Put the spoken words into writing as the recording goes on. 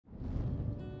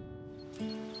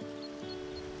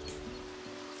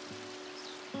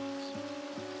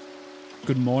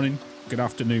good morning, good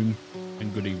afternoon,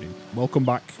 and good evening. Welcome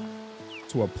back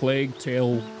to a Plague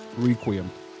Tale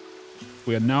Requiem.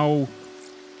 We are now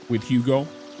with Hugo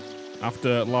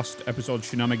after last episode's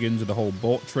shenanigans of the whole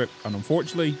boat trip, and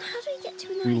unfortunately, how do we get to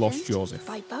an we island? lost Joseph.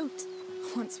 By boat,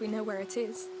 once we know where it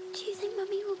is. Do you think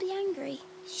Mummy will be angry?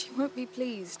 She won't be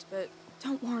pleased, but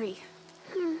don't worry.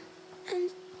 And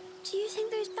do you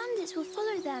think those bandits will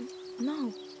follow them?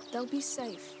 No, they'll be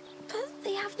safe. But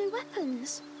they have no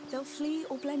weapons. They'll flee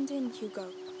or blend in, Hugo.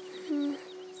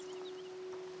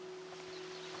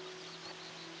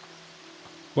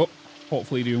 But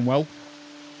hopefully doing well.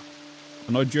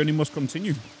 And our journey must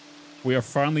continue. We are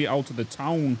finally out of the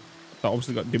town that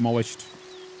obviously got demolished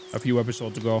a few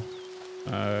episodes ago.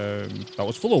 That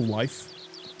was full of life.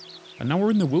 And now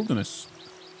we're in the wilderness.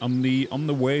 On the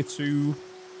way to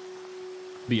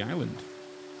the island.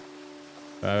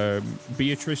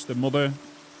 Beatrice, the mother,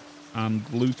 and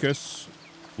Lucas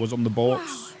was on the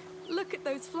boats. Wow, look at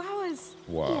those flowers.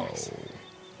 Wow. Yes.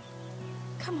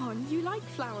 Come on, you like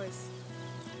flowers.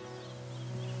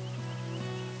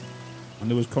 And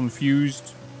they was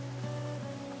confused.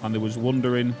 And they was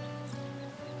wondering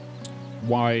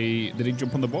why they didn't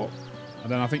jump on the boat.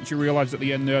 And then I think she realised at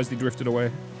the end there as they drifted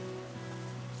away.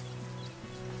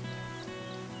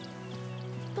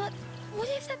 But what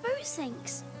if their boat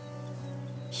sinks?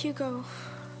 Hugo,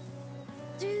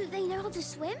 Do they know how to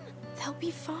swim? they'll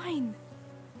be fine.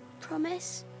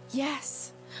 Promise?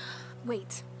 Yes.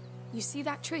 Wait, you see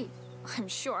that tree? I'm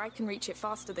sure I can reach it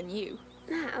faster than you.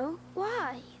 Now?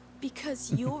 Why?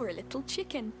 Because you're a little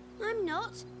chicken. I'm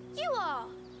not. You are.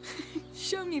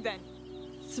 Show me then.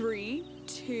 3,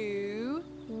 2,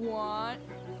 1.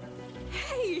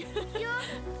 Hey! You're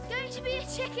going to be a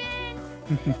chicken.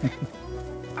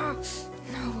 Ah,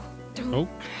 no, don't Oh.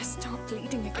 stop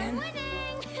bleeding I'm again. winning.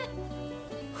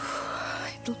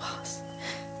 It'll pass.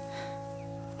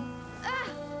 Ah,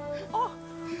 Oh,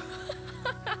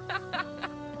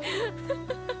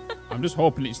 I'm just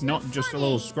hoping it's not just a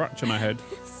little scratch on her head.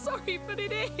 sorry, but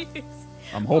it is.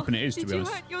 I'm hoping it is, to Did be you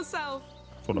honest. hurt yourself?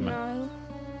 That's what I meant. No.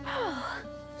 oh,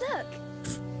 look.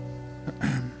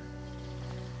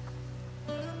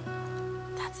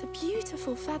 That's a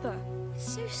beautiful feather.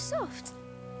 So soft.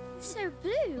 So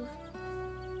blue.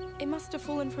 It must have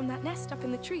fallen from that nest up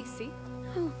in the tree, see?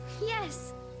 Oh,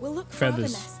 yes. We'll look for other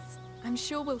Feathers. nests. I'm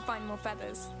sure we'll find more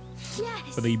feathers.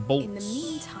 Yes. For the bolts. In the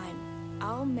meantime,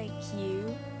 I'll make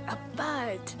you a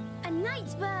bird. A night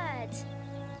bird.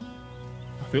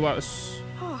 I feel like this...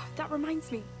 Oh, that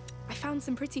reminds me. I found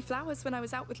some pretty flowers when I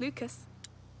was out with Lucas.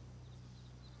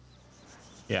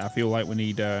 Yeah, I feel like we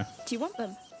need Do you want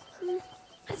them?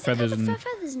 I think Feathers I prefer and-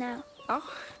 feathers now.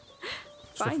 Oh,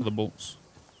 stuff fine. for the bolts.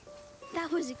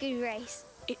 That was a good race.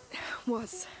 It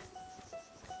was.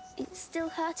 It's still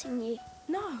hurting you.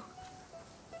 No.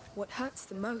 What hurts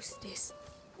the most is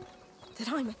that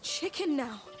I'm a chicken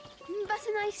now. But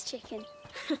a nice chicken.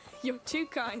 You're too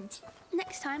kind.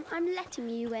 Next time, I'm letting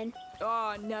you win.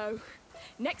 Oh, no.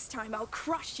 Next time I'll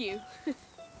crush you.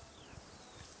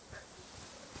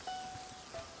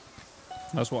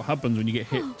 That's what happens when you get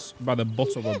hit by the butt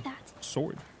you of hear a that?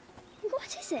 sword.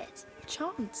 What is it?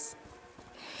 Chants.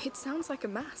 It sounds like a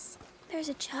mass. There's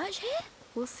a church here?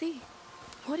 We'll see.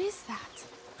 What is that?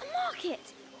 A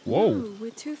market. Whoa. No,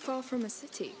 we're too far from a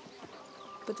city.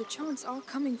 But the chants are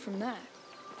coming from there.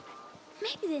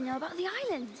 Maybe they know about the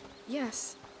island.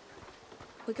 Yes.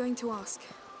 We're going to ask.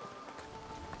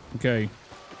 Okay.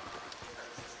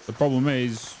 The problem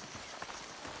is...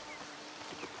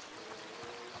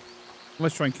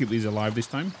 Let's try and keep these alive this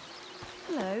time.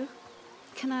 Hello.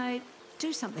 Can I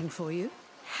do something for you?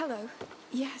 Hello.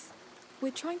 Yes.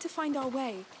 We're trying to find our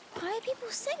way. Why are people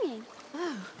singing?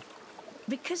 Oh,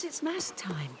 because it's Mass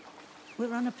time.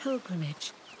 We're on a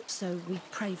pilgrimage, so we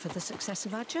pray for the success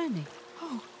of our journey.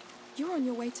 Oh, you're on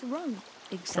your way to Rome.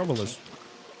 Exactly. Travellers.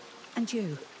 And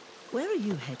you, where are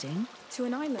you heading? To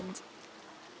an island.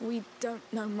 We don't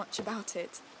know much about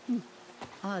it.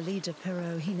 Our leader,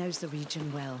 Perrault, he knows the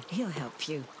region well. He'll help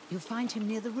you. You'll find him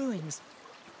near the ruins.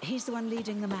 He's the one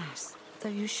leading the Mass, though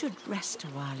you should rest a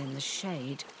while in the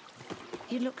shade.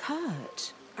 You look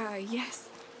hurt. Yes.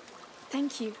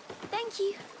 Thank you. Thank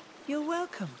you. You're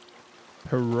welcome.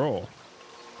 Hurrah.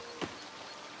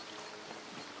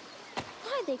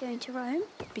 Why are they going to Rome?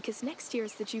 Because next year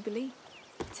is the Jubilee.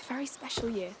 It's a very special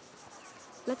year.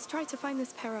 Let's try to find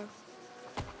this Perrault.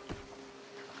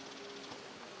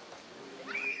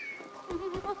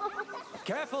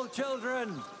 Careful,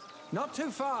 children! Not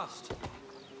too fast!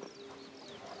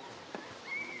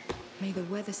 May the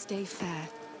weather stay fair.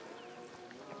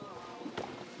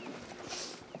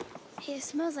 It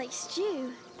smells like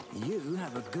stew. You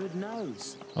have a good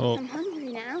nose. Oh, I'm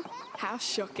hungry now. How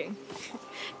shocking.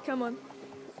 Come on.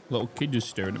 little kid just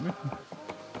staring at me.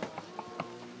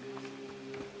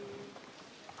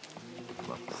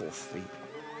 My poor feet.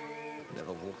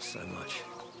 Never walked so much.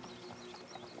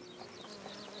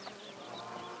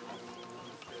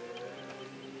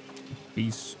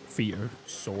 These feet are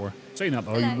sore. Saying that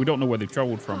though, Hello. we don't know where they've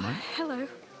travelled from, right? Hello.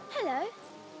 Hello.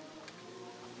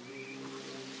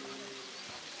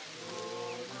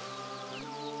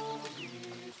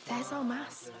 There's our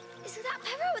mass. Is it that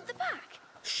Perro at the back?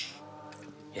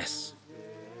 Yes.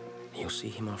 You'll see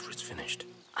him after it's finished.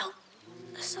 Oh,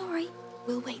 sorry.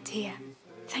 We'll wait here.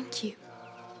 Thank you.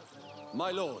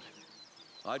 My lord,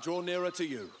 I draw nearer to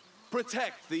you.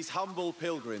 Protect these humble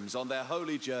pilgrims on their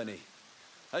holy journey,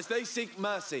 as they seek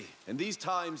mercy in these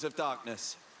times of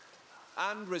darkness,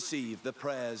 and receive the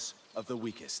prayers of the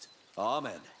weakest.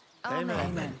 Amen.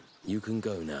 Amen. You can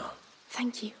go now.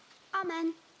 Thank you.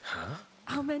 Amen.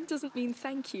 Amen doesn't mean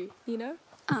thank you, you know?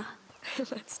 Ah.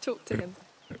 Let's talk to him.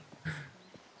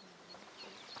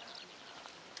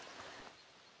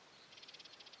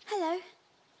 Hello.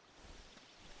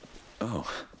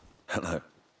 Oh, hello.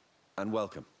 And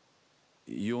welcome.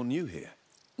 You're new here.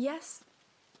 Yes.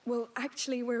 Well,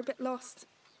 actually, we're a bit lost.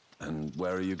 And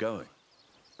where are you going?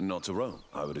 Not to Rome,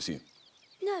 I would assume.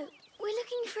 No, we're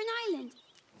looking for an island.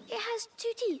 It has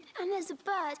 2 teeth, and there's a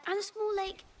bird, and a small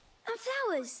lake, and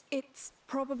flowers. It's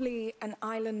probably an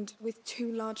island with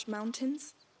 2 large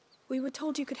mountains. We were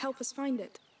told you could help us find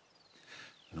it.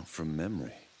 Not from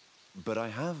memory. But I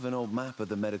have an old map of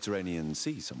the Mediterranean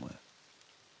Sea somewhere.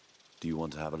 Do you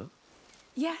want to have a look?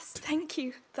 Yes, thank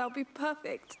you. That'll be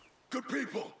perfect. Good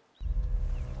people.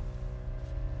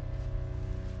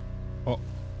 Oh,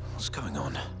 What's going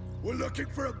on? We're looking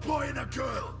for a boy and a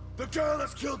girl. The girl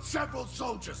has killed several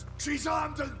soldiers. She's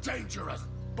armed and dangerous.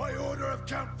 By order of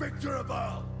Count Victor of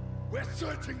Arles. We're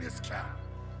searching this camp.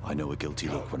 I know a guilty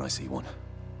look when I see one.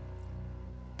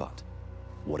 But,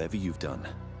 whatever you've done,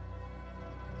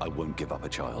 I won't give up a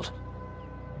child.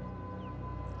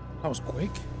 that was quick.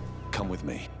 Come with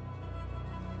me.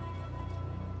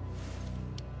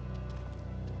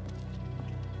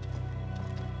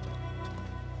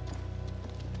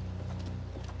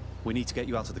 We need to get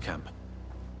you out of the camp.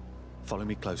 Follow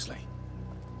me closely.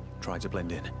 Try to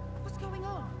blend in. What's going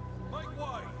on? Make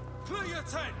way! Clear your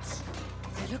tents!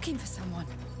 They're looking for someone.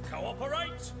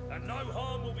 Cooperate, and no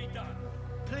harm will be done.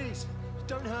 Please,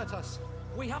 don't hurt us.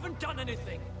 We haven't done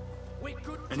anything. We're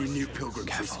good Any new Christians.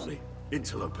 pilgrims recently?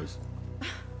 Interlopers.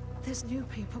 There's new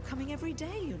people coming every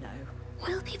day, you know.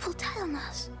 Will people tell on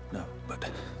us? No, but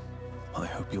I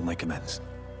hope you'll make amends.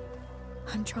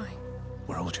 I'm trying.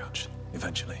 We're all judged,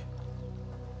 eventually.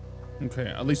 Okay,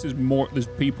 at least there's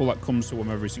people that comes to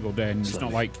them every single day, and it's not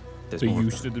Slowly. like There's they're more of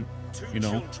used to them. the, 2 you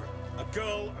know. children, a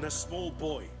girl and a small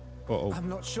boy. Uh-oh. I'm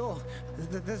not sure.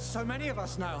 There's so many of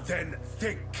us now. Then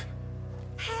think.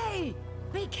 Hey!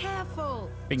 Be careful!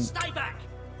 Think. Stay back!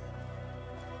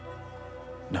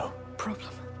 No problem.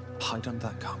 Hide under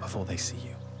that car before they see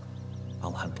you.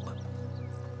 I'll handle it.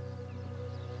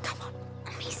 Come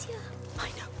on. Amicia. I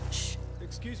know. Shh.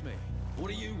 Excuse me, What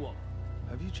do you want?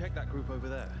 have you checked that group over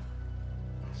there?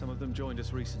 Some of them joined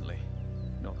us recently.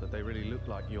 Not that they really look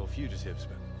like your fugitives,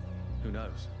 but who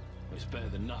knows? It's better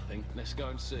than nothing. Let's go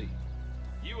and see.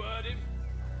 You heard him.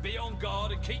 Be on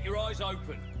guard and keep your eyes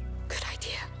open. Good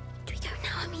idea. Do we go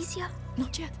now, Amicia?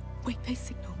 Not yet. Wait, they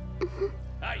signal.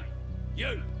 Hey,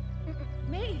 you!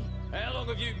 Me? How long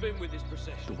have you been with this The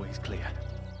procession? way's clear.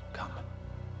 Come.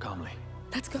 Calmly.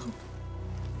 Let's go.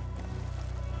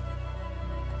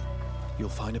 You'll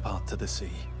find a path to the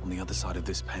sea on the other side of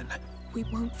this pen. We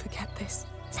won't forget this.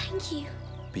 Thank you.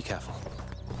 Be careful.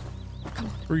 Come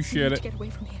on. Appreciate we need it. to get away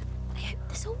from here. I hope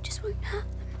the soldiers won't hurt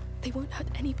them. They won't hurt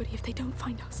anybody if they don't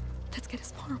find us. Let's get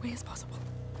as far away as possible.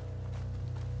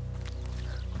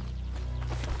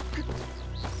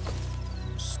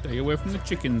 Stay away from the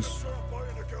chickens. Saw a boy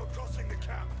and a girl crossing the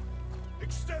camp.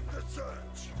 Extend the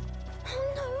search.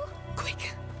 Oh no.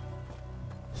 Quick!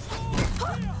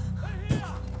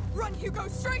 Run, Hugo!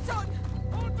 Straight on!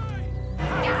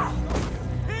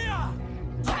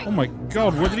 Oh my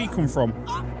god, where did he come from?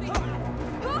 Oh no!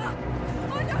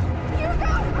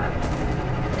 Hugo!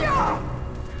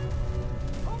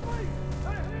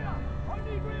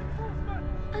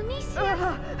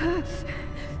 Amicia.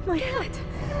 My head.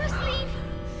 You must leave.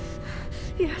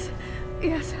 Yes,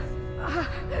 yes.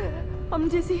 I'm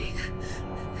dizzy.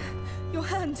 Your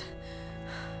hand.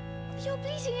 You're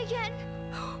bleeding again.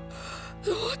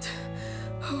 Lord.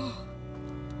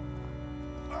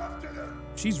 After them.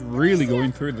 She's really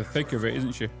going through the thick of it,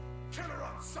 isn't she? Killer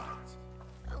on sight.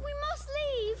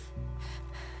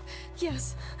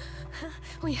 Yes.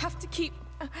 We have to keep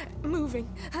moving.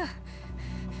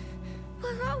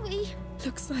 Where are we?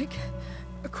 Looks like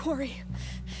a quarry.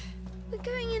 We're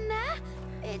going in there?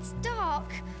 It's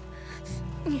dark.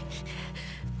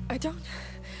 I don't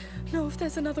know if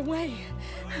there's another way.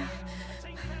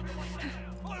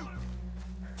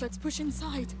 Let's push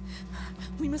inside.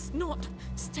 We must not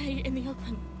stay in the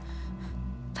open.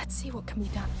 Let's see what can be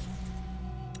done.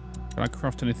 Can I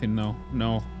craft anything now?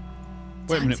 No.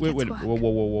 Wait a minute, wait.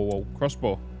 Whoa.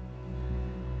 Crossbow.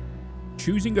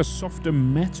 Choosing a softer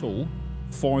metal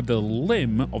for the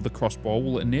limb of the crossbow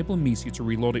will enable Amicia to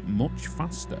reload it much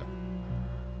faster.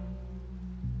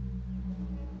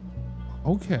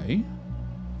 Okay.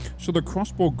 So the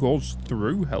crossbow goes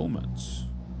through helmets.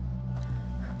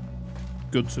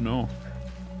 Good to know.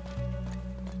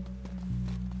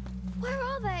 Where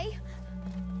are they?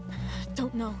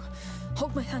 Don't know.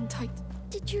 Hold my hand tight.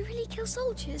 Did you really kill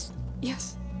soldiers?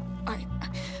 Yes.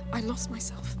 I lost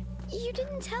myself. You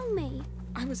didn't tell me.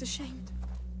 I was ashamed.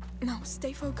 Now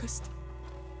stay focused.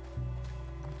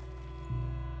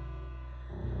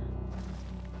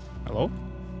 Hello?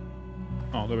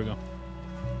 Oh, there we go.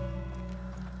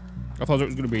 I thought it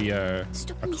was going to be,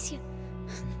 Stop, Amicia.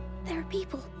 There are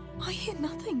people. I hear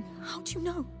nothing. How do you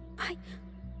know?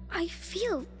 I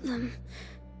feel them.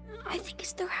 I think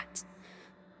it's the rats.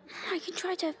 I can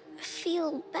try to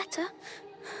feel better.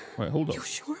 Wait, hold up. You're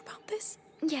sure about this?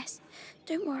 Yes.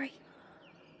 Don't worry.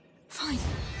 Fine.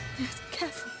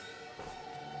 Careful.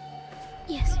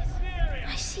 Yes.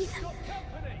 I see them.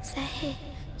 They're here.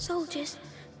 Soldiers.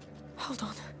 Hold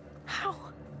on. How?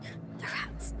 The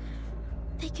rats.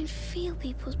 They can feel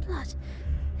people's blood.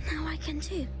 Now I can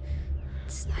too.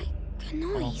 It's like a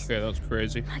noise. Okay, that's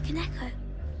crazy. Like an echo.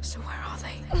 So where are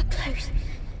they? We're close.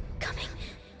 Coming.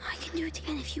 I can do it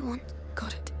again if you want.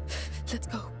 Got it. Let's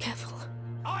go. Careful.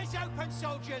 Eyes open,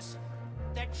 soldiers!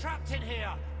 They're trapped in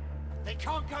here. They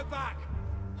can't go back.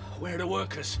 Where are the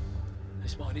workers?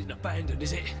 This mine isn't abandoned,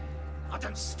 is it? I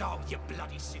don't start with your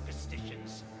bloody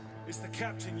superstitions. It's the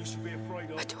captain you should be afraid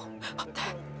of. A door up The there.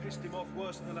 troll pissed him off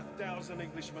worse than 1,000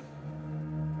 Englishmen.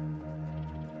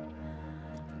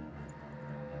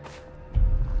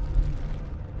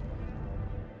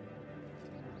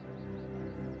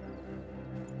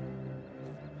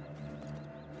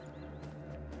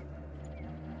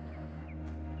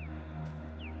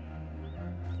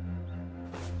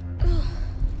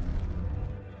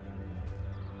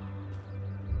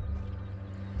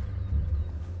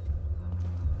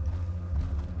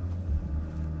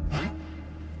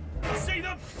 See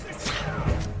them?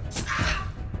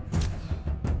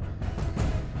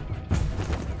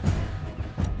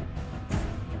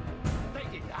 They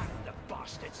did that, the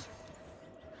bastards.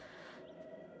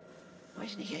 Why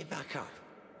isn't he getting back up?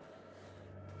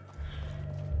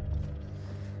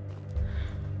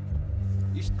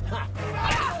 You ha!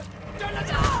 Don't let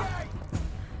them!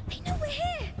 They know we're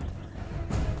here.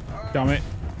 Damn it.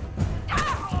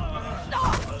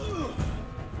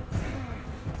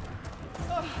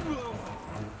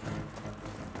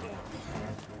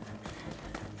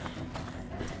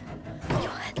 Your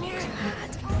head looks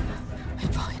hurt. I'm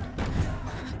fine.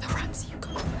 The rats you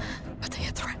got. Are they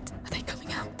a threat? Are they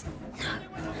coming out? No.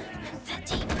 They're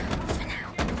deep for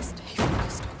now. Stay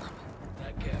focused on them.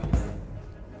 That girl.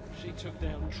 She took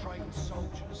down trained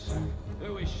soldiers.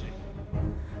 Who is she?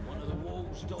 One of the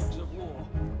Wall's dogs of war.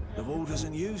 The wall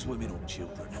doesn't use women or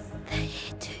children. They're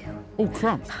here too. Oh,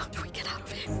 crap. How do we get out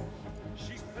of here?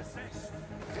 She's possessed.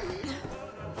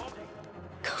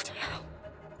 Go to hell.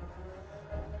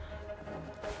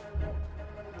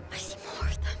 I see more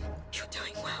of them. You're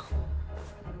doing well.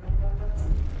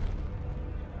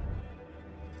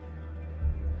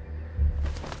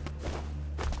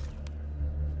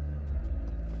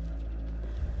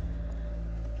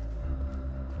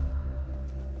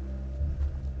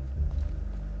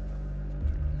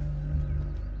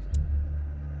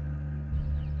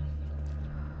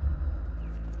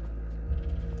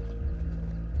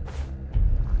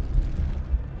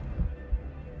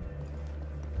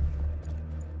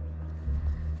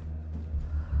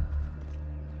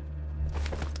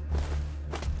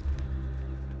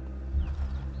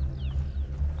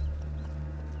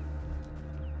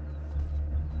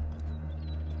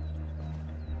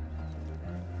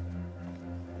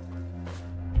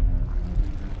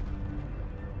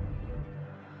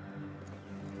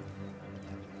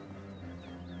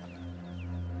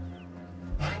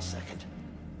 Wait a second.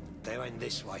 They went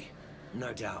this way,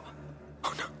 no doubt.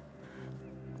 Oh no.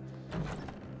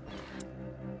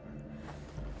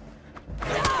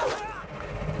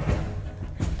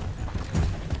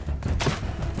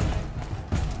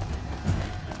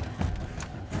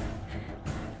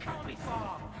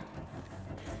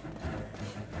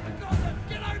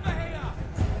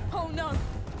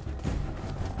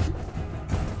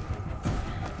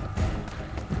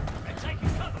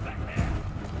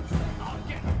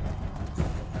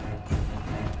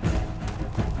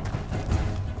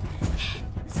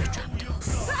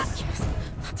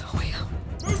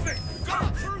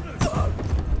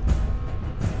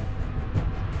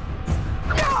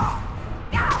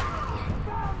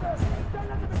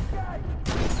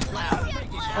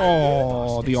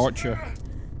 Oh, the archer.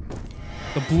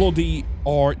 The bloody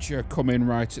archer come in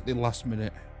right at the last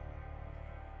minute.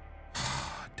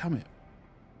 Damn it.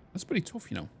 That's pretty tough,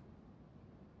 you know.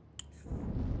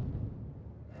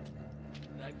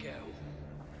 That girl.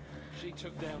 She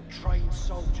took down trained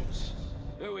soldiers.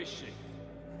 Who is she?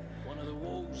 One of the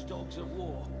wolves' dogs of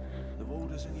war. The war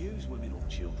doesn't use women or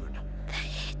children. They're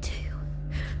here too.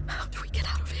 How do we get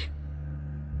out of here?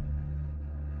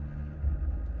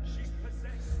 She's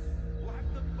possessed. We'll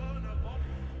have to burn her body.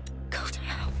 Go to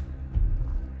hell.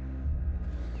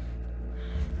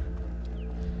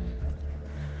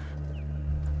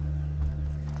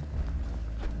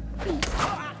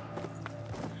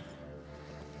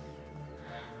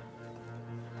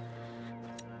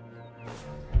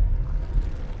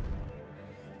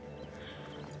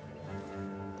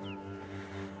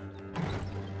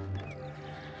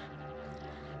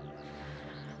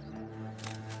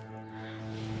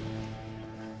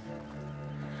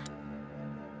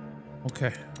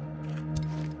 Okay.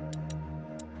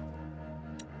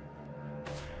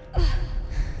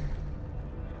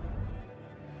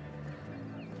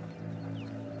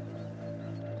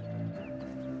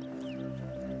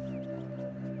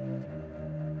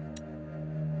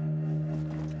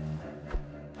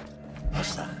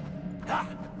 What's that? Ah,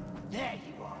 there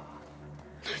you are.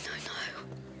 No, no, no.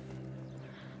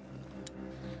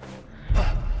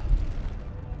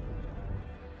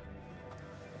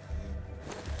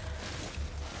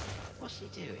 What's he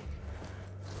doing?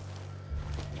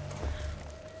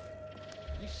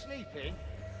 You sleeping?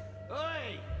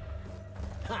 Oi!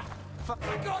 Ha! We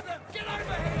got them! Get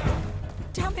over here!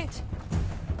 Damn it!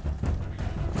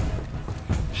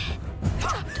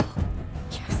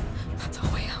 Yes, that's our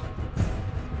way out.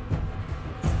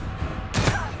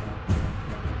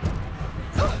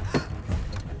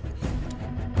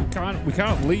 We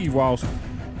can't leave whilst.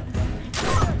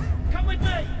 Come with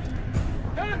me!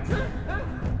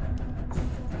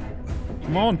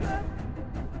 Come on.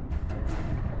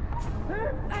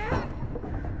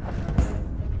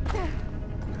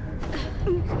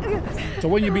 So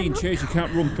when you're being chased, you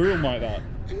can't run through them like that.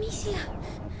 Amicia.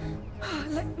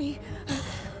 Let me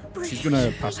breathe. She's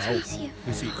gonna pass out.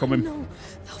 You see it coming. No,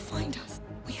 they'll find us.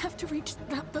 We have to reach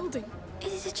that building.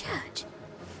 Is it a church?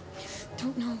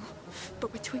 Don't know,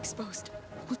 but we're too exposed.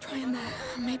 We'll try in there.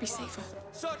 Maybe safer.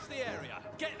 Search the area.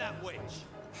 Get that witch.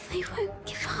 They won't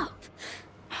give up.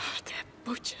 They're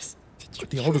butchers.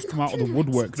 They all just come out of the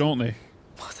woodwork, don't they?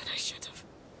 More than I should have.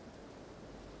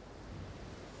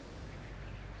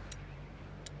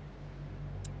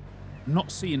 I'm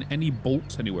not seeing any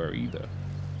bolts anywhere either.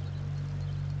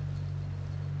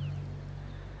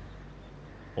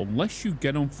 Unless you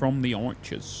get them from the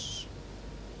archers.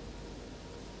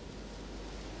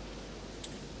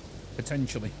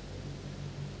 Potentially.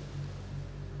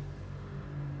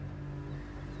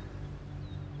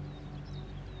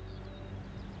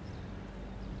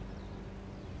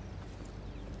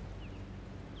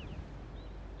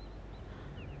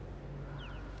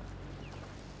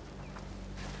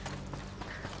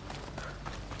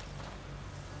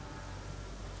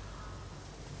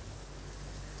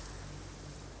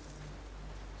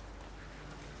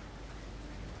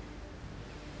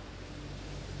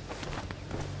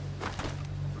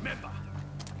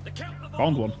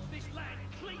 Found one. This land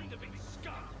cleaned of its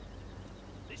scum.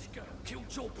 This girl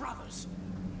killed your brothers.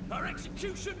 Her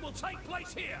execution will take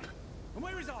place here. And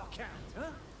where is our count,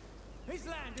 huh? His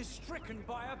land is stricken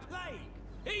by a plague.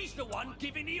 He's the one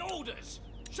giving the orders.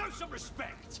 Show some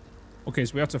respect. Okay,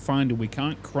 so we have to find them. We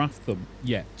can't craft them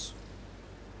yet.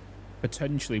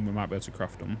 Potentially, we might be able to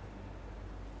craft them,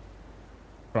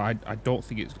 but I don't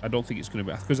think it's going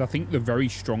to be, because I think they're very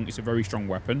strong. It's a very strong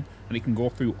weapon, and it can go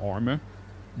through armor.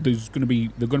 They're going to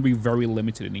be very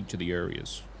limited in each of the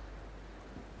areas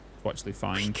to actually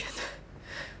find.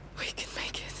 We can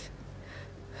make it.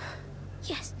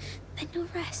 Yes, then you'll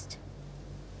rest.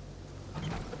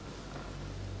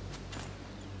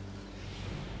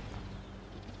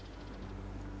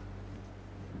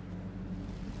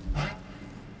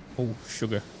 Oh,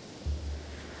 sugar.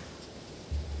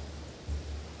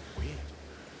 Weird.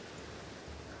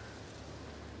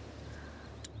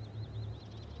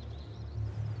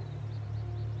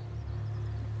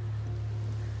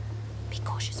 Be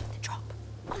cautious with the drop.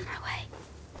 On my way.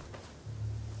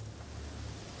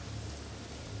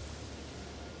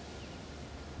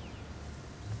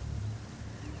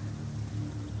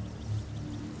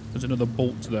 There's another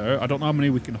bolt there. I don't know how many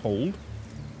we can hold.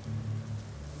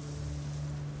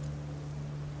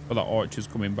 But that archer's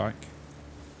coming back.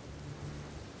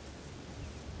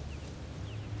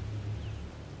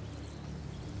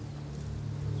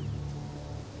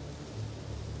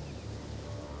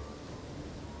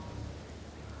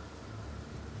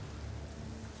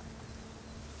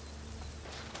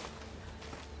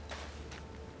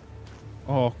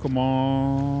 Oh, come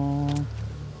on.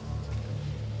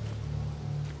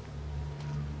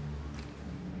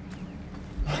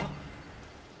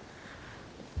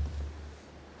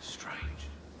 Strange.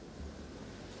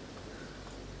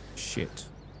 Shit.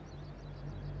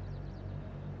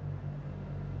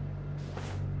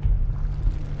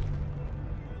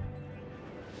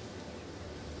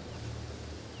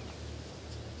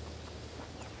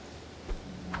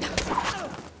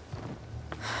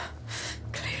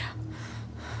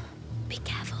 Be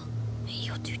careful.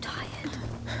 You're too tired.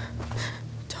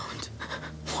 Don't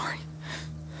worry.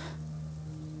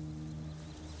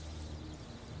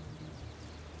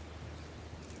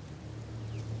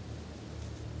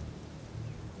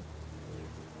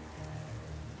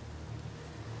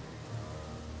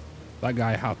 That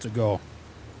guy had to go.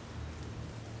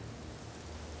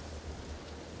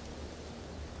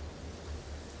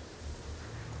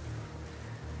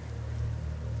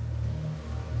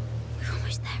 We're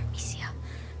almost there, Amicia.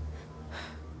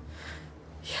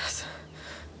 Yes.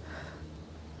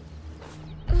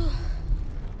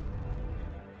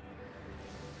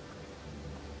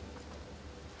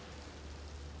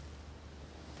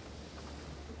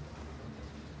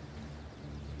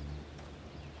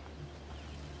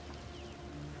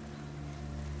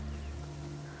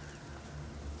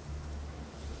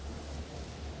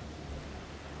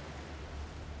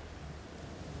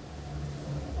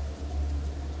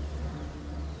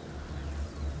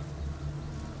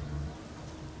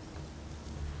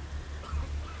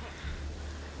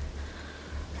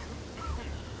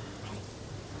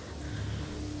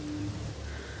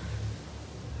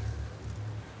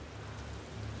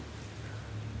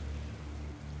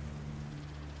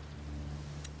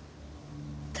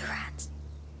 The rats.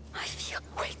 I feel.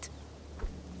 Wait.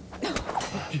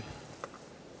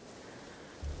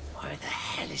 Where the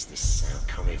hell is this sound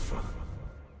coming from?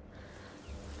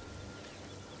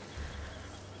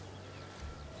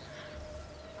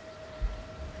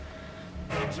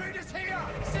 Intruders here!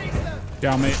 Seize them!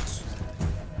 Damn it.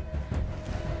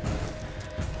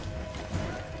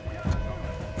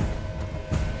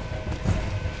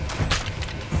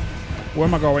 Where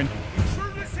am I going?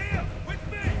 Intruders here!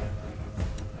 With me!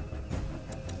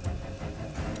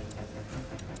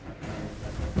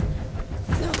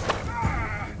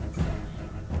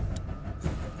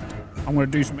 I'm going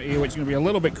to do something here which is going to be a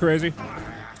little bit crazy.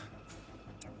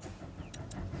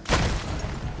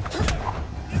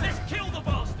 Let's kill the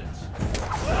bastards!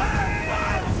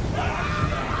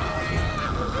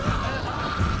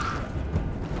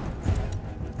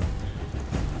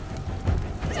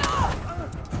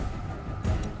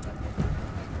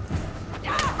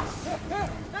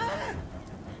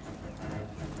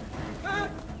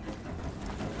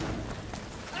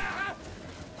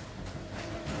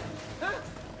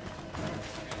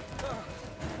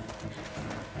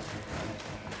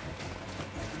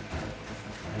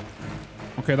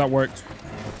 Okay, that worked.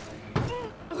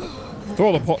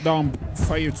 Throw the pot down,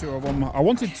 fire two of them. I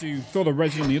wanted to throw the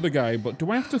resin on the other guy, but do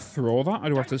I have to throw that? Or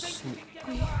do I have to...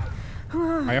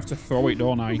 I have to throw it,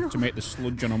 don't I, to make the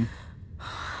sludge on them?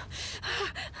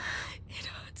 It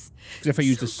hurts. Because if I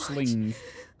use the so sling... much.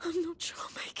 I'm not sure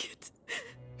I'll make it.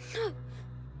 No.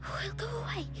 We'll go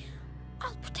away.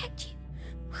 I'll protect you.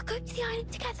 We'll go to the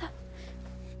island together.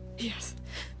 Yes.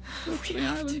 Go to the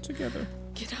island together.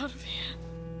 Get out of here.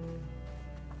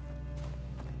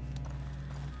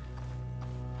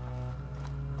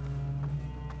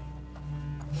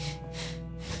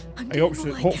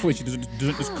 Hopefully she doesn't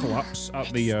just collapse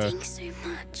at the It stinks so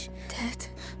much. Dead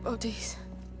bodies.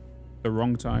 the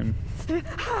wrong time. No,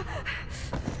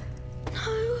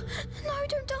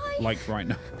 don't die. Like right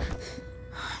now.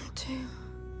 I'm too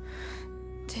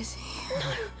dizzy.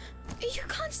 No, you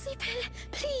can't sleep here.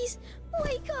 Please,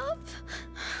 wake up.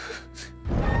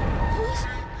 What?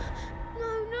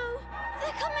 No,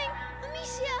 they're coming.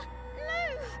 Amicia,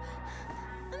 move.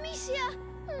 Amicia,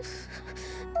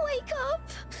 wake up.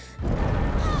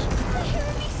 They're here,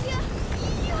 Amicia.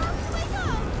 You have to wake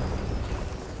up.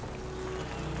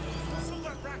 What's all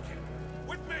that racket?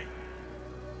 With me!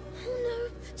 Oh no,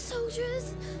 soldiers.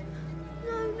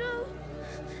 No.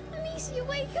 Amicia,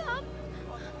 wake up.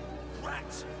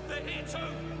 Rats! They're here too!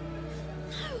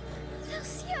 No, they'll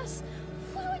see us.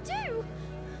 What do I do?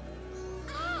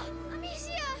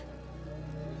 Amicia!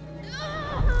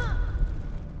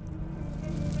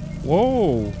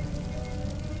 Whoa.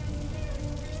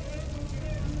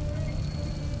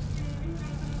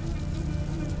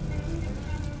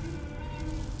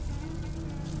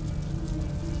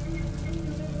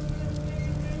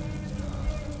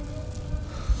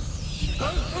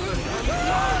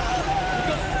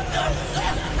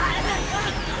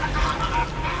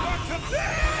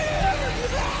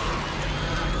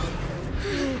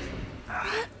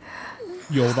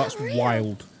 Yo, that's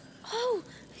wild. Oh,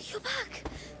 you're back.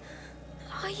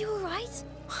 Are you alright?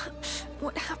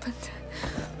 What happened?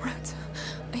 Rats.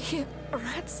 I hear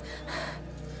rats.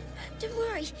 Don't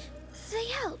worry. They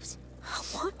helped.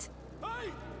 What?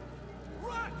 Hey!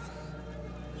 Rats!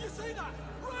 You see that?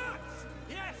 Rats!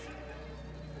 Yes.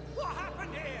 What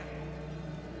happened here?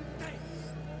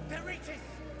 They're eating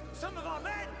some of our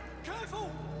men. Careful!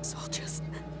 Soldiers.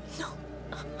 No.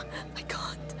 I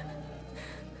can't.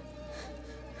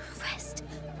 Rest.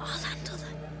 I'll handle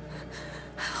them.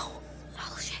 How?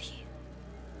 I'll show you.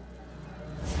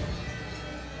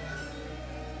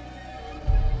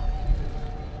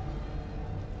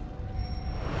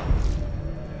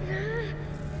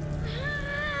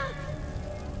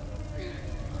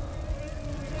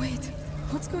 Wait.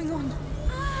 What's going on?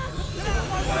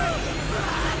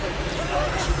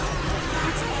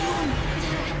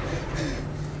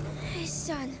 It's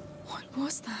done. What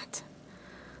was that?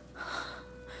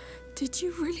 Did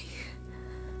you really?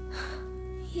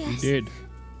 Yes. You did.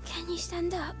 Can you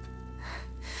stand up?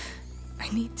 I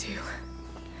need to.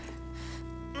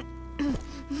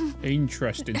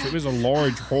 Interesting. So there's a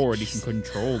large horde, you can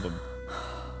control them.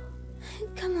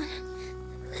 Come on.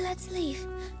 Let's leave.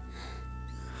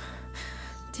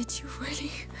 Did you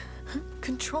really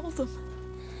control them?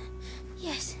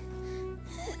 Yes.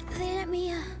 They let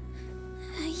me,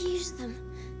 use them.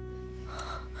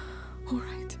 All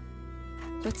right.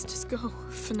 Let's just go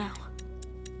for now.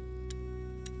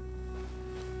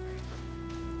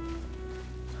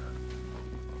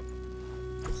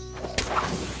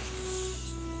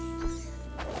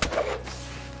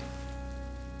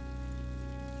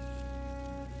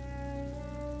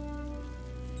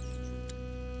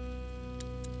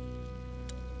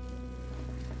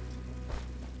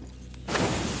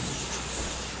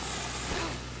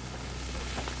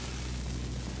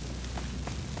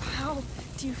 How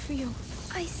do you feel?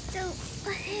 I still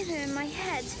hear them in my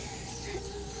head.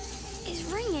 It's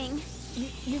ringing.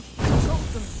 You controlled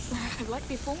them like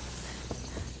before?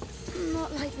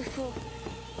 Not like before.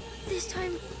 This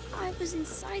time, I was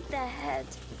inside their head.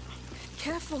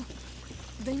 Careful.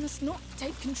 They must not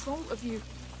take control of you.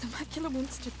 The macula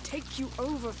wants to take you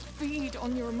over, feed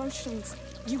on your emotions.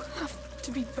 You have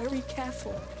to be very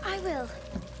careful. I will.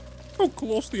 How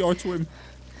close they are to him.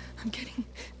 I'm getting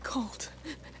cold.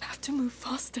 Have to move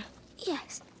faster.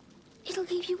 Yes. It'll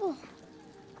keep you warm.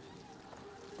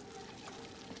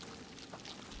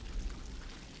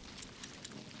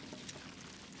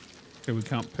 Okay, we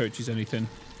can't purchase anything.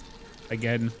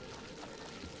 Again.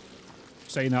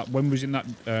 Saying that, when we was in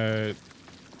that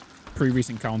previous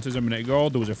encounters a minute ago,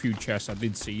 there was a few chests I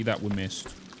did see that we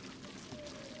missed.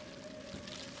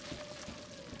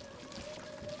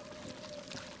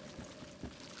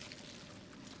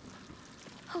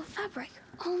 Oh, fabric.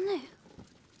 All new.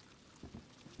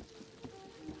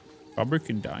 Fabric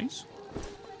and dyes?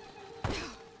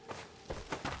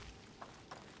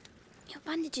 Your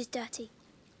bandage is dirty.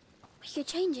 We could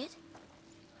change it.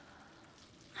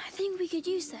 I think we could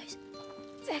use those.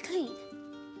 They're clean.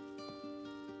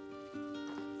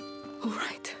 All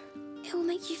right. It will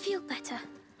make you feel better.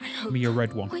 I hope. Give me a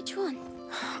red one. Which one?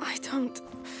 I don't.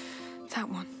 That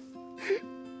one.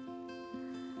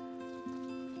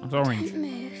 That's orange. Don't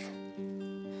move.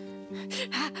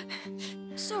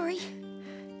 Sorry.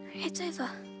 It's over.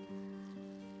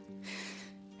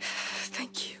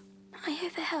 Thank you. I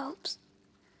hope it helps.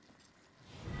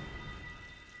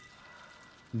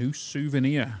 New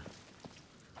souvenir.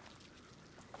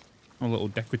 Oh, little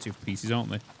decorative pieces, aren't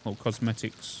they? Little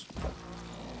cosmetics.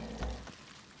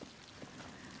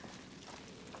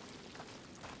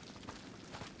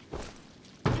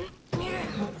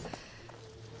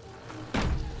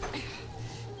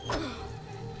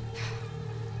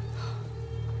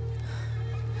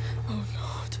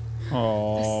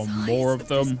 Oh, more of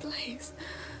them. Place.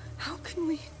 How can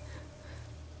we?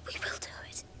 We will do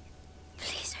it.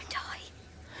 Please don't die.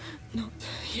 Not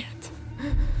yet.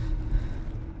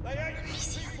 They ain't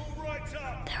these people right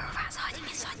up. There are rats hiding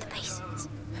inside the basins.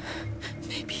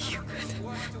 Maybe you could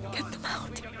get them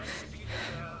out.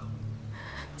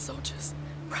 Soldiers,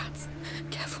 rats,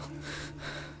 careful.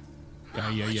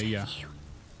 Yeah.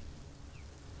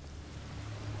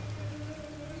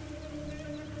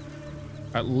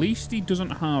 At least he doesn't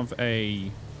have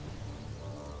a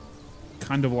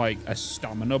kind of like a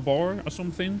stamina bar or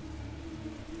something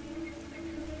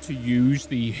to use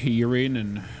the hearing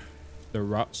and the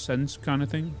rat sense kind of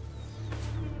thing.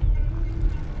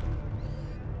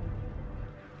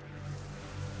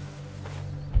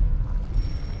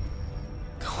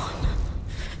 Go on.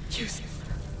 Use it.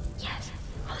 Yes,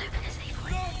 I'll open the safe for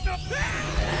you. Stop the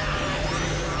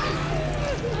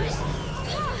Nice.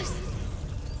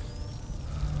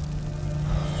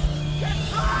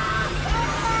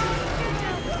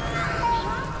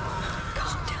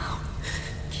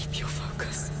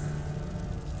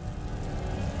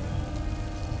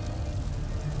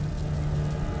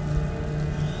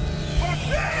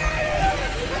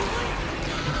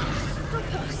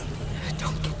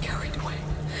 fade away.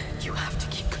 You have to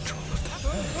keep control of them.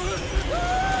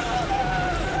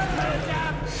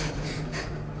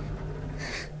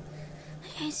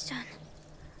 It's done.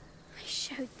 I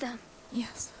showed them.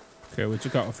 Yes. Okay, we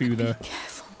took out a few there. Be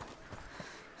careful.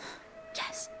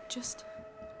 Yes. Just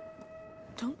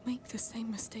don't make the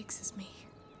same mistakes as me.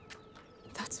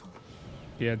 That's all.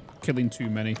 Yeah, killing too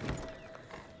many.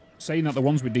 Saying that the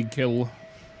ones we did kill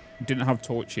didn't have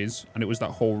torches, and it was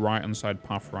that whole right-hand side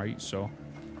path, right? So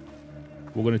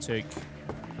we're going to take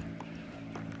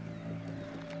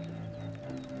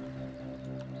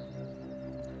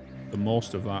the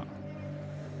most of that.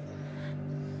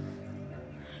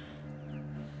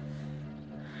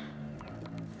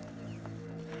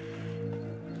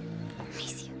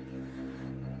 Amicia,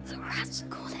 the rats are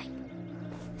calling.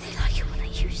 They like it when I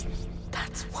use them.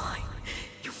 That's why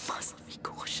you must be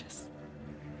cautious.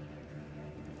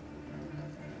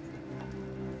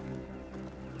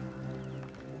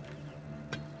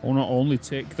 I'll not only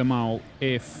take them out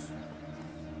if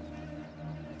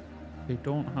they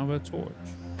don't have a torch.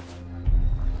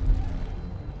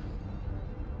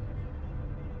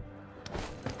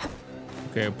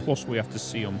 Okay, plus we have to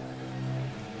see them.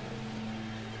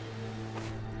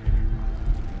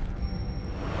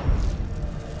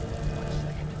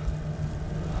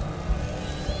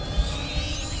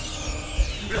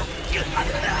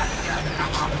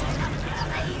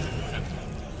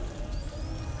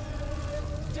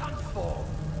 Done for.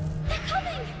 They're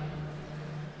coming!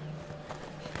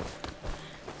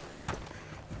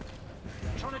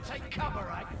 Trying to take cover,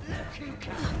 right? Look who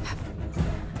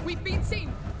can. We've been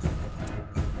seen.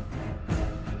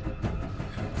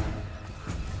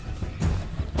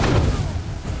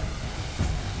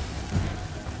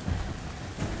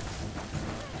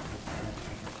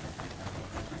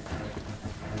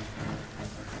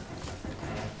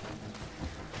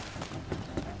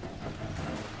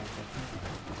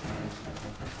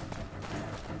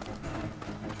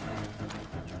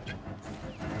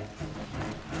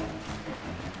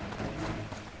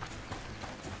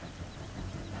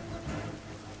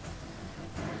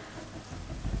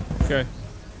 Okay.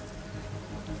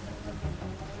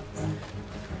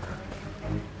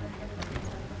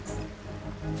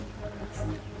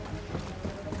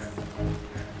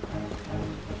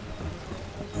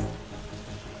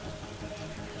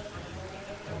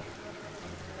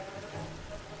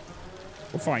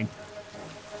 We're fine.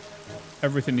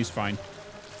 Everything is fine.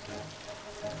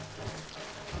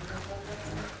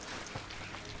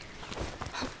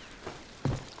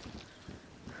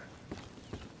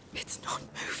 It's not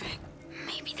moving.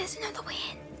 Maybe there's another way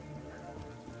in.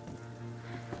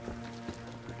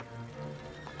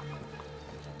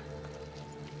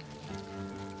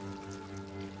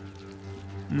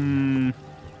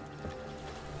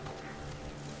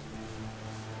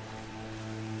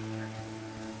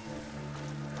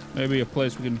 Maybe a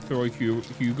place we can throw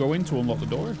Hugo in to unlock the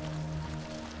door.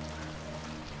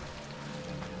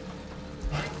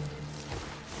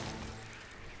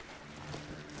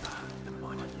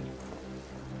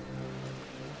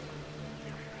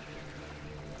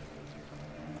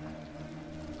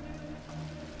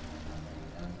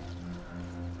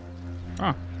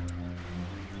 Ah.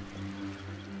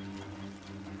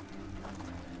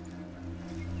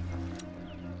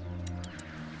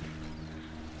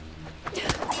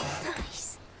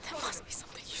 Nice. There must be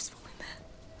something useful in there.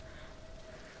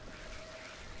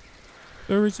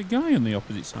 There is a guy on the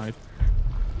opposite side.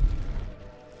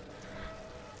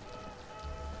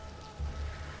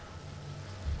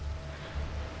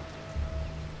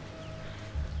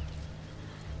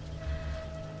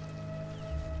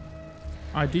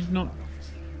 I did not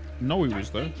know he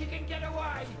was there. Think you can get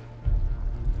away?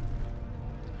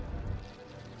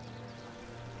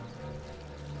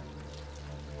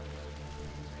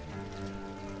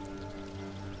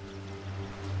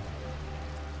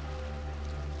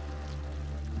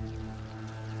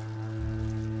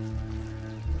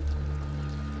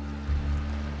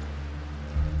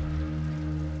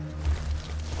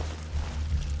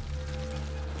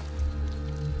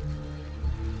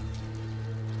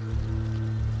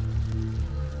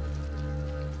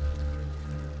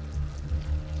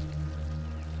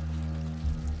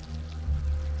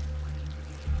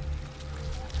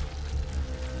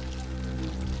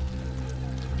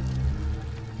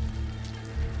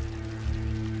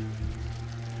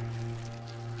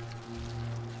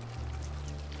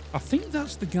 I think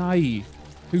that's the guy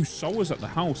who saw us at the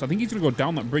house. I think he's going to go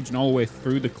down that bridge and all the way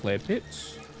through the clay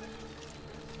pits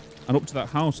and up to that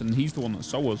house, and he's the one that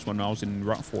saw us when I was in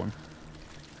rat form.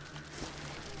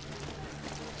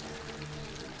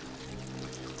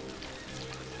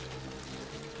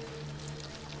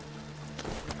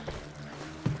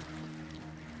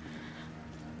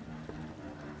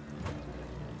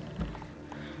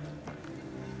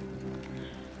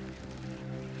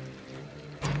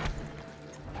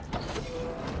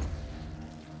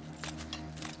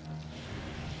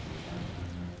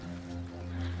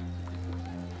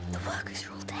 workers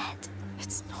are all dead.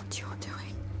 It's not your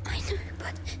doing. I know,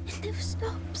 but it never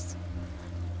stops.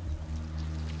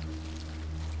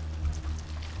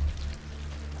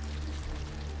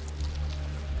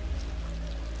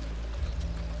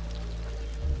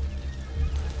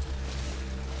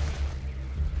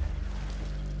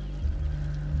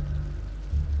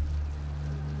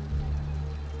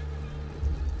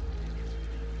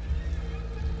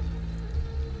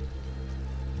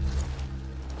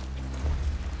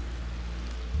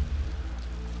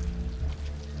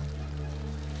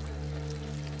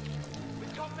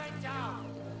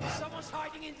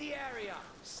 Hiding in the area.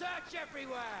 Search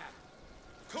everywhere.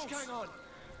 What's going on?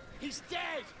 He's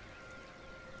dead.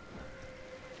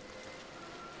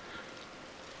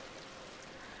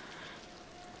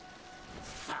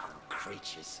 Foul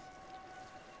creatures.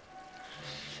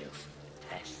 Filth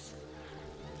pests.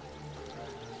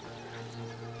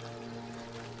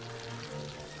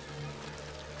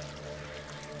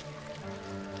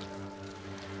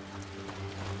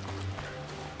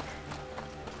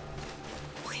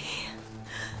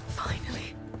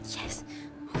 Finally. Yes.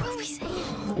 What are we saying?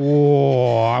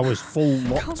 Oh, I was full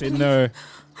locked in there.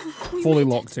 Fully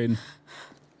locked in.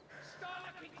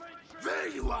 There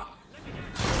you are.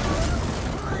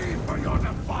 Pray for your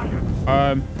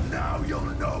defiance. Now you'll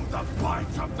know the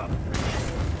bite of the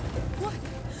What?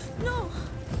 No.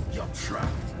 You're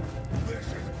trapped. This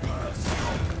is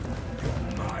personal.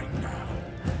 You're mine now.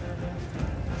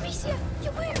 Amicia,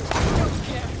 you're weird. I don't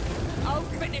care. I'll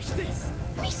finish this.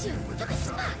 Amicia, look at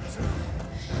his back.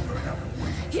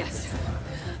 Yes.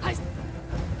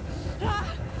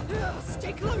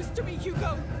 Stay close to me,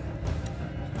 Hugo.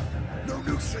 No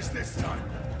nooses this time.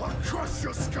 I'll crush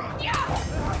your skull.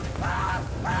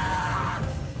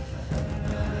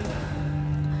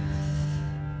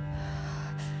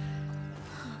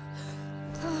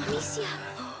 Amicia,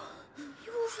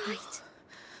 you all right?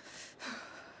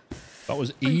 That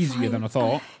was easier than I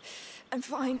thought. I'm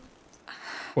fine.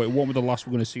 But it won't be the last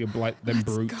we're going to see of like them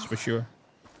brutes go. for sure.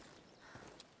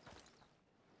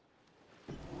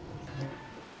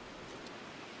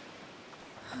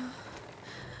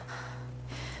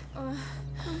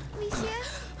 Amicia?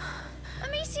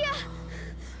 Amicia!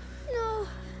 No.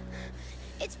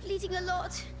 It's bleeding a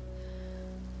lot.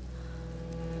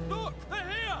 Look, they're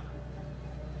here!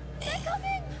 They're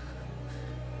coming!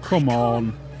 Come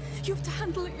on. You have to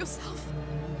handle it yourself.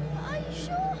 Are you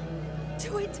sure?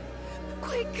 Do it.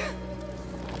 Quick.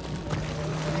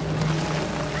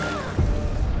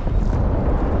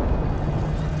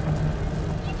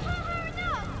 You can't hurry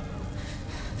enough!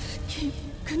 Keep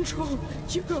control,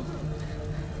 Hugo.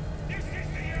 This is the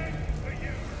end for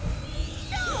you.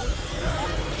 No!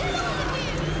 Get all of you!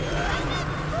 I said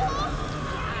before!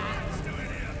 Still in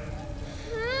here.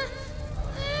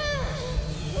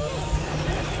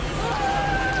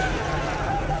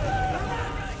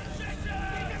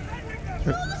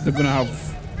 They're going to have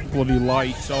bloody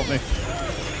lights, aren't they? Stay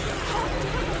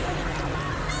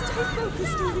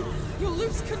focused, Louis. You'll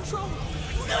lose control.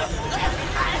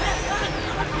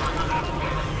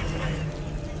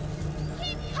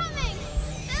 Keep coming!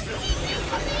 They'll keep you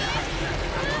from here!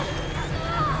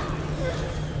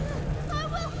 I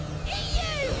will eat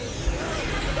you!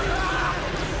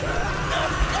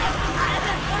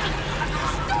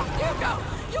 Stop, Hugo!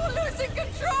 You're losing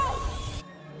control!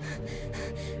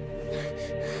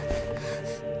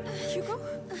 Hugo?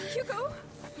 Hugo?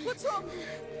 What's wrong?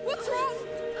 What's wrong?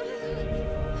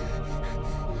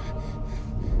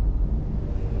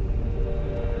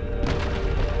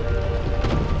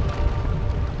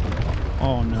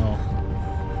 Oh no.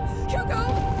 Hugo!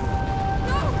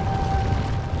 No!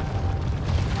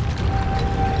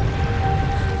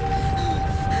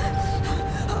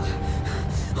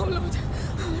 Oh, Lord.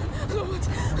 Lord.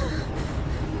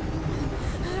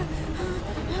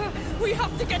 We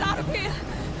have to get out of here.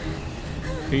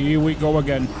 Here we go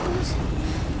again.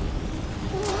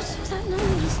 What was that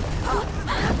noise? What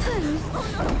happened? Oh,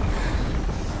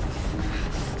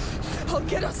 no. I'll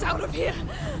get us out of here.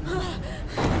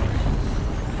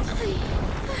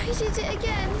 I did it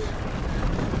again.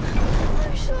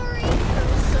 I'm sorry.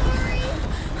 I'm sorry.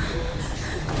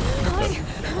 I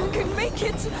can make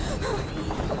it.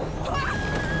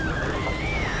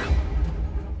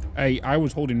 Hey, I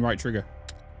was holding right trigger.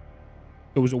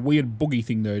 There was a weird buggy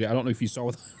thing there. I don't know if you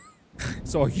saw that.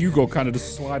 Saw Hugo kind of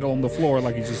just slide on the floor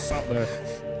like he just sat there.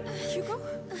 Hugo?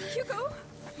 Hugo?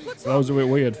 What's That was a bit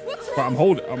weird. But I'm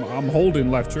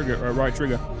holding left trigger, right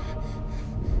trigger.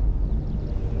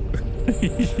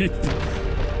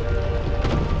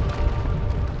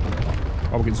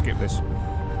 Oh, we can skip this.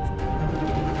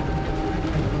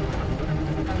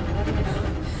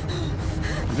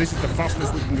 this is the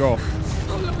fastest we can go.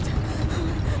 Oh, Lord.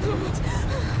 Lord.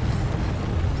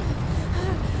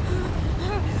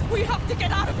 We have to get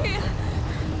out of here.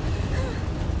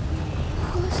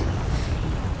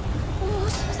 What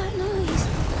was that noise?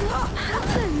 What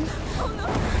happened? Oh,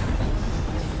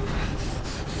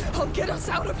 no. I'll get us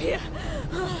out of here.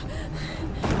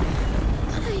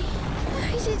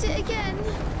 I did it again.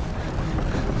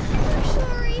 I'm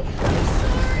sorry.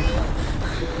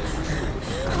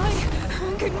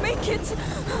 I can make it.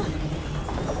 Oh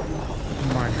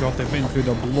my god, they've been through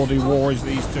the bloody wars,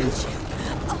 these two.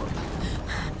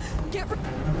 Get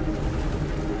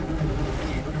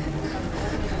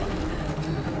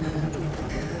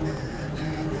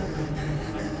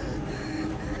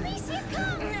Amicia,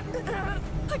 come!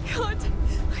 I can't.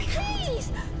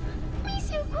 Please!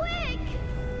 Amicia, quick!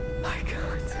 I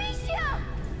can't. Amicia!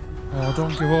 Oh,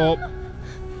 don't give up.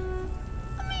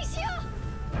 Amicia!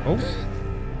 Oh.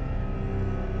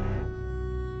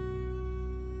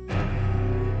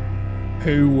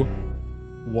 Who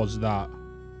was that?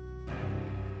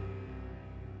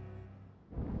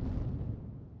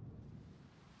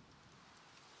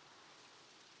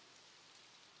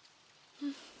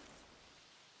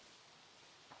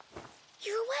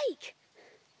 You're awake!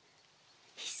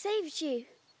 He saved you.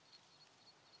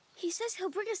 He says he'll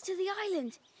bring us to the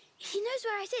island. He knows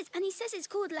where it is, and he says it's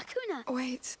called Lacuna.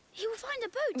 Wait. He will find a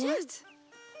boat, too. What?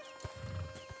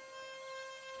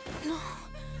 No.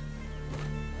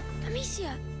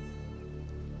 Amicia,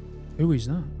 Who is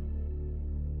that?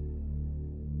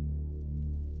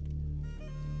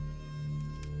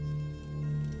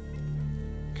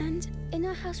 and in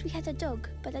our house we had a dog,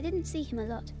 but I didn't see him a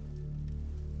lot.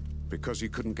 Because he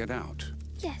couldn't get out.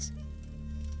 Yes.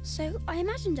 So I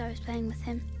imagined I was playing with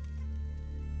him.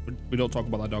 We don't talk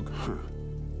about that dog. Huh.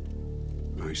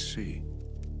 I see.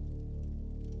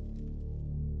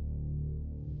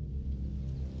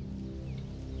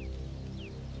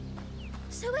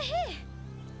 So we're here.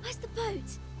 Where's the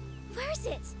boat? Where is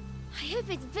it? I hope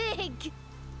it's big.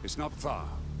 It's not far.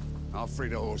 I'll free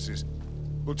the horses.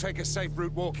 We'll take a safe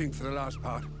route walking for the last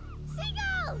part.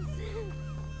 Seagulls!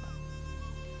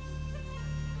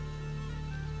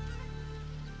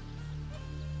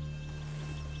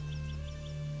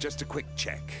 Just a quick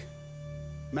check.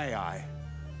 May I?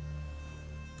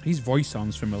 His voice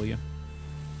sounds familiar.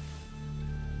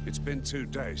 It's been 2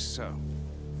 days, so...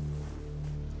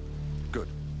 Good.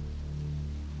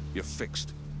 You're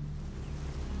fixed.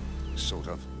 Sort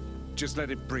of. Just let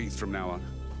it breathe from now on.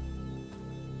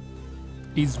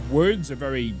 His words are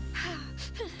very...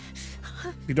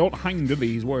 They don't hang, do they,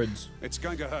 his words? It's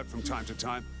going to hurt from time to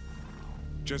time.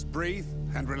 Just breathe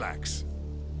and relax.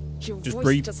 Your Just voice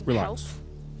breathe, doesn't relax. help.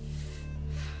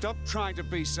 Stop trying to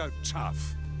be so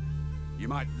tough. You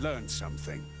might learn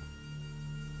something.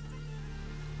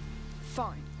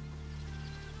 Fine.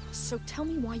 So tell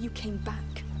me why you came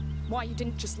back. Why you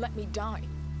didn't just let me die.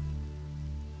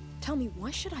 Tell me, why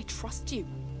should I trust you?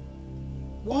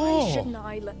 Why shouldn't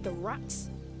I let the rats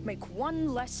make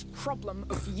one less problem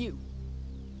of you?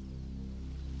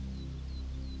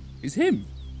 It's him.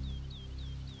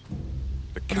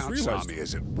 The Count's army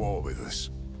is at war with us.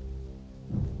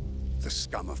 The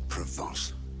scum of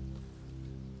Provence.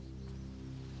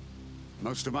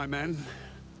 Most of my men,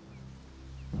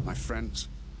 my friends,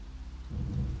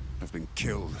 have been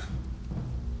killed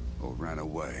or ran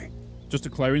away. Just a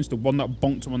clearance, the one that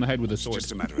bonked him on the head with a sword. It's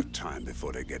just a matter of time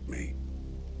before they get me.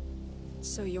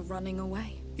 So you're running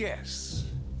away? Yes.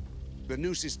 The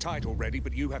noose is tight already,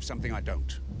 but you have something I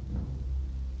don't.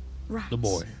 Rats. The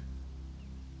boy.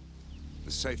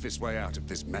 The safest way out of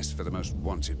this mess for the most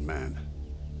wanted man.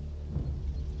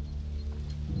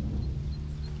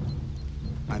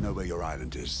 I know where your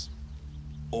island is.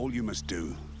 All you must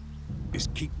do is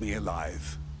keep me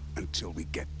alive until we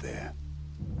get there.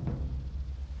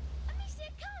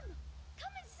 Amicia, come!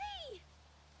 Come and see!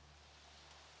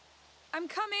 I'm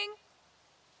coming!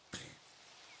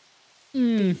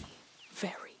 Be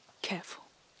very careful.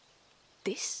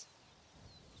 This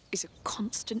is a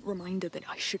constant reminder that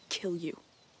I should kill you.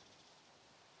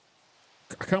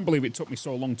 I can't believe it took me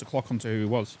so long to clock onto who he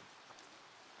was.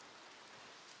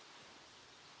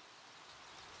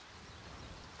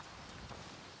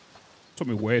 Took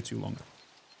me way too long.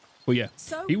 But yeah,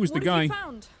 So, he was the what guy have you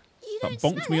found? that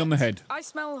bonked me on the head I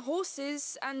smell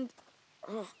horses and...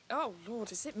 Oh,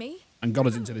 Lord, is it me? and got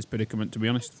us into this predicament, to be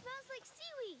honest. It smells